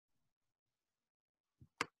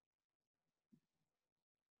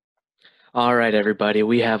All right, everybody.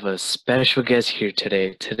 We have a special guest here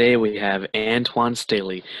today. Today we have Antwan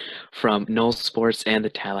Staley from No Sports and the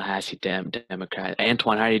Tallahassee Democrat.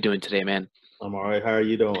 Antwan, how are you doing today, man? I'm all right. How are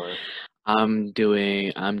you doing? I'm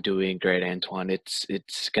doing great, Antwan.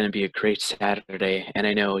 It's gonna be a great Saturday, and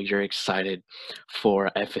I know you're excited for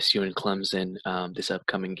FSU and Clemson this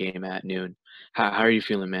upcoming game at noon. How are you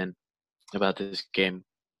feeling, man, about this game?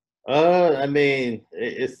 I mean,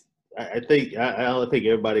 it's. I don't think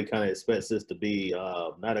everybody kind of expects this to be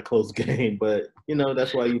not a close game, but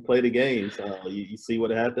that's why you play the games. You see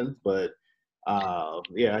what happens, but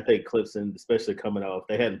yeah, I think Clemson, especially coming off,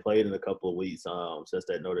 they hadn't played in a couple of weeks since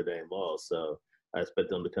that Notre Dame loss, so I expect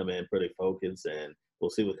them to come in pretty focused, and we'll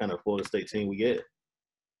see what kind of Florida State team we get.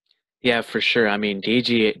 Yeah, for sure. I mean,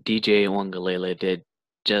 DJ Wangalele did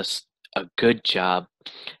just a good job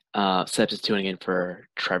substituting in for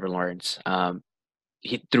Trevor Lawrence.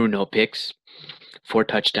 He threw no picks, four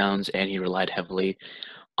touchdowns, and he relied heavily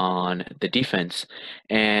on the defense.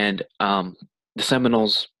 And the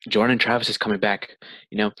Seminoles, Jordan Travis is coming back.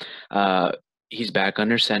 You know, uh, he's back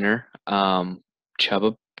under center.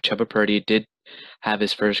 Chuba Purdy did have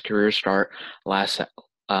his first career start last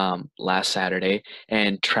last Saturday,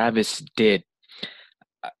 and Travis did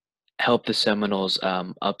uh, help the Seminoles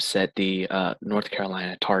upset the North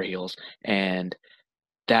Carolina Tar Heels, and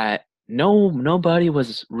that nobody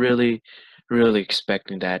was really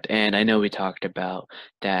expecting that. And I know we talked about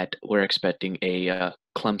that we're expecting a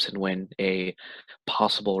Clemson win, a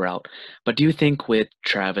possible route. But do you think with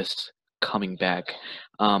Travis coming back,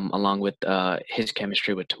 along with his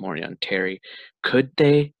chemistry with Tamorian Terry, could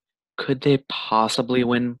they possibly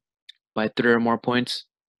win by three or more points?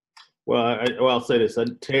 I'll say this: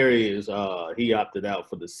 Terry is he opted out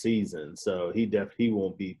for the season, so he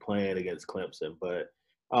won't be playing against Clemson. But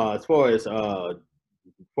as far as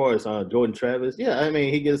Jordan Travis, yeah, I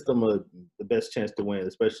mean he gives them the best chance to win,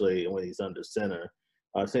 especially when he's under center.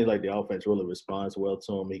 It seems like the offense really responds well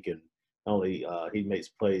to him. He can not only he makes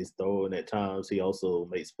plays throwing at times, he also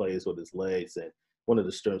makes plays with his legs. And one of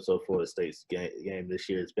the strengths of Florida State's game this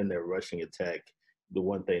year has been their rushing attack. The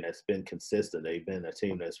one thing that's been consistent, they've been a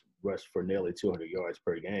team that's rushed for nearly 200 yards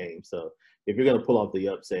per game. So if you're going to pull off the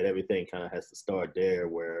upset, everything kind of has to start there,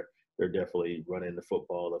 where they're definitely running the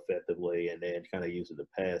football effectively and then kind of using the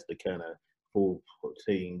pass to kind of fool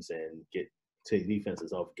teams and get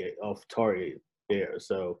defenses off target there.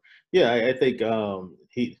 So yeah, I think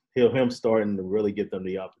him starting to really give them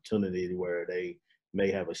the opportunity where they may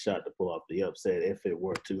have a shot to pull off the upset if it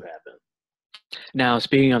were to happen. Now,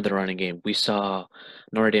 speaking of the running game, we saw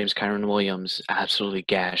Notre Dame's Kyron Williams absolutely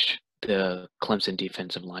gash the Clemson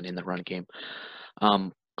defensive line in the run game.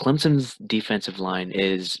 Clemson's defensive line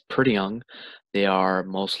is pretty young. They are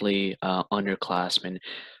mostly underclassmen.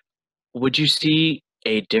 Would you see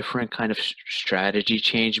a different kind of strategy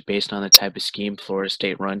change based on the type of scheme Florida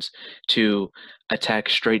State runs to attack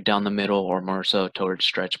straight down the middle or more so towards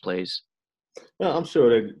stretch plays? Well, I'm sure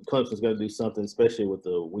that Clemson's going to do something, especially with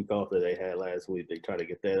the week off that they had last week. They try to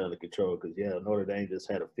get that under control because, yeah, Notre Dame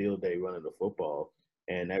just had a field day running the football,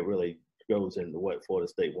 and that really goes into what Florida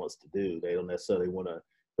State wants to do. They don't necessarily want to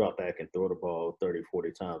drop back and throw the ball 30,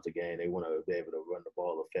 40 times a game. They want to be able to run the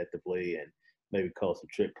ball effectively and maybe call some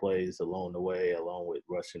trick plays along the way, along with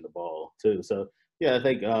rushing the ball, too. So, yeah, I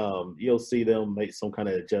think you'll see them make some kind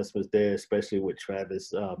of adjustments there, especially with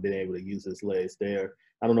Travis being able to use his legs there.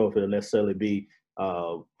 I don't know if it'll necessarily be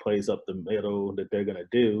plays up the middle that they're going to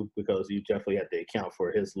do because you definitely have to account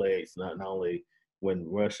for his legs, not only when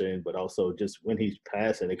rushing, but also just when he's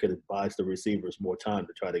passing. It could buy the receivers more time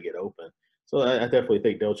to try to get open. So I definitely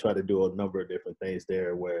think they'll try to do a number of different things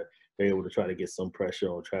there where they're able to try to get some pressure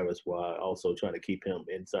on Travis while also trying to keep him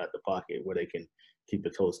inside the pocket where they can keep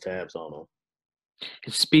the close tabs on him.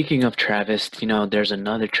 And speaking of Travis, there's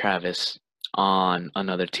another Travis on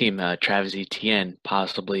another team, Travis Etienne.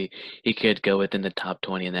 Possibly he could go within the top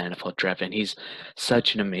 20 in the NFL draft, and he's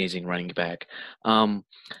such an amazing running back. Um,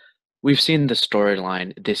 we've seen the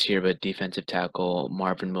storyline this year with defensive tackle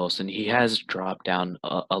Marvin Wilson. He has dropped down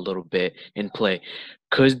a little bit in play.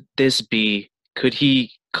 Could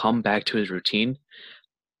he come back to his routine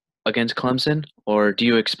against Clemson, or do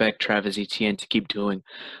you expect Travis Etienne to keep doing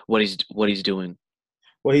what he's doing?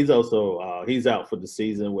 Well, he's also he's out for the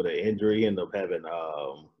season with an injury. He ended up having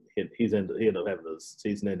he ended up having a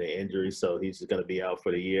season-ending injury, so he's just going to be out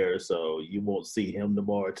for the year. So you won't see him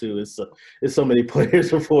tomorrow too. It's so many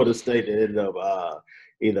players from Florida State that ended up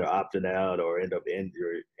either opting out or end up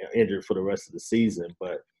injured for the rest of the season.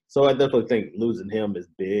 But so I definitely think losing him is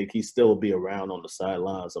big. He still will be around on the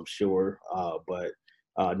sidelines, I'm sure. But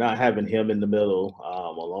Not having him in the middle,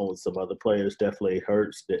 along with some other players, definitely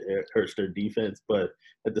hurts their defense. But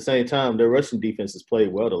at the same time, their rushing defense has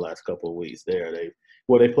played well the last couple of weeks. They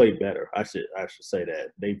played better. I should say that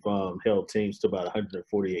they've held teams to about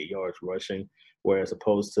 148 yards rushing, whereas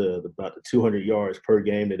opposed to about the 200 yards per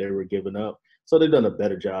game that they were giving up. So they've done a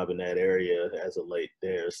better job in that area as of late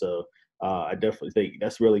there. So I definitely think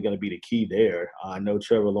that's really going to be the key there. I know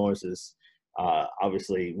Trevor Lawrence is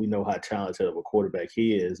obviously, we know how talented of a quarterback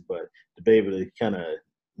he is, but to be able to kind of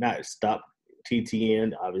not stop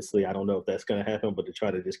TTN, obviously, I don't know if that's going to happen, but to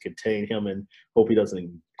try to just contain him and hope he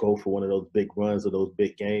doesn't go for one of those big runs or those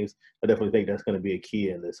big games, I definitely think that's going to be a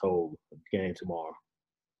key in this whole game tomorrow.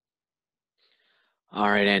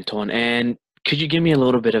 All right, Antoine. And could you give me a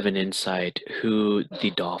little bit of an insight who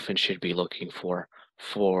the Dolphins should be looking for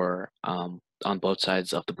on both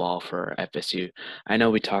sides of the ball for FSU? I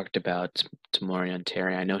know we talked about Tamorian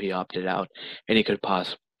Terry. I know he opted out, and he could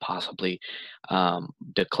possibly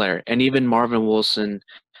declare, and even Marvin Wilson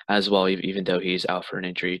as well, even though he's out for an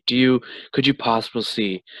injury. Could you possibly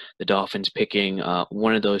see the Dolphins picking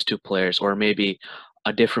one of those two players, or maybe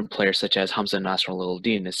a different player such as Hamza Nasrullah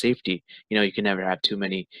the safety? You know, you can never have too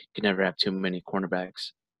many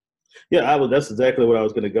cornerbacks. Yeah, that's exactly what I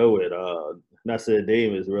was going to go with. Nasir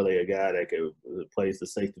Deem is really a guy that plays the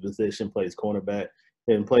safety position, plays cornerback,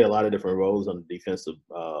 and play a lot of different roles on the defensive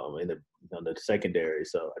in the on the secondary.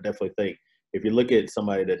 So I definitely think if you look at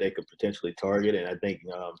somebody that they could potentially target, and I think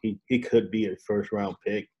he could be a first round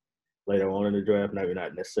pick later on in the draft, maybe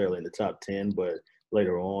not necessarily in the top 10, but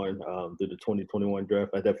later on through the 2021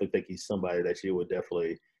 draft, I definitely think he's somebody that you would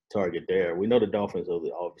definitely target there. We know the Dolphins are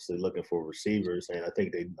obviously looking for receivers, and I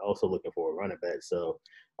think they're also looking for a running back. So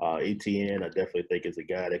ETN, I definitely think is a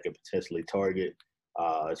guy that could potentially target.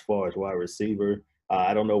 As far as wide receiver,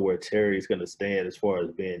 I don't know where Terry's going to stand as far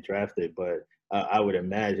as being drafted, but I would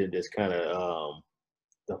imagine just kind of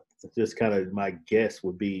my guess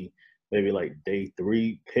would be maybe like day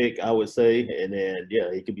 3 pick, I would say. And then,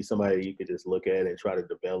 yeah, he could be somebody you could just look at and try to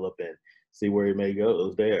develop and see where he may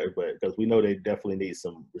go there. But because we know they definitely need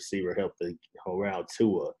some receiver help to around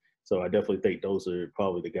Tua. So I definitely think those are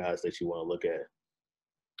probably the guys that you want to look at.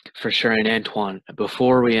 For sure. And Antoine,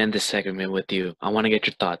 before we end this segment with you, I want to get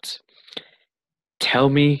your thoughts. Tell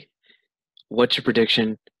me what's your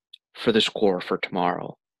prediction for the score for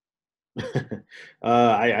tomorrow?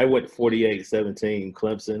 I went 48-17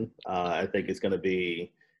 Clemson. I think it's going to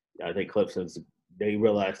be. I think Clemson's. They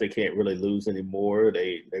realize they can't really lose anymore.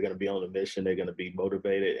 They're going to be on a mission. They're going to be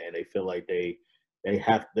motivated, and they feel like they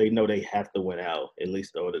know they have to win out at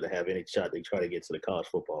least in order to have any shot. They try to get to the college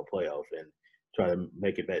football playoff and try to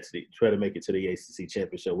make it to the ACC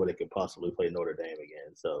championship where they could possibly play Notre Dame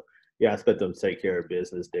again. So yeah, I expect them to take care of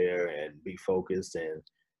business there and be focused and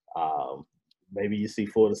um, maybe you see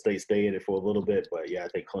Florida State stay in it for a little bit, but yeah, I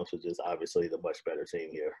think Clemson's just obviously the much better team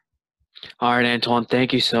here. All right, Antoine,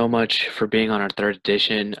 thank you so much for being on our third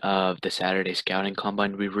edition of the Saturday Scouting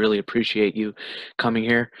Combine. We really appreciate you coming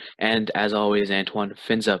here. And as always, Antoine,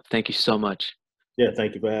 fins up. Thank you so much. Yeah,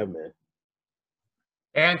 thank you for having me.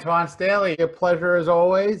 Antwan Staley, a pleasure as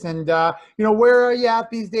always. And where are you at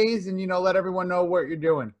these days? And let everyone know what you're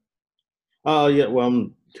doing. Oh yeah, well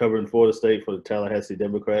I'm covering Florida State for the Tallahassee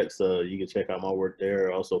Democrats. You can check out my work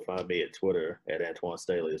there. Also find me at Twitter at Antwan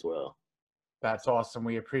Staley as well. That's awesome.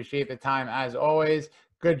 We appreciate the time as always.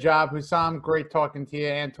 Good job, Hussam. Great talking to you,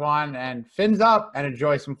 Antwan. And fins up and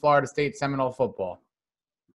enjoy some Florida State Seminole football.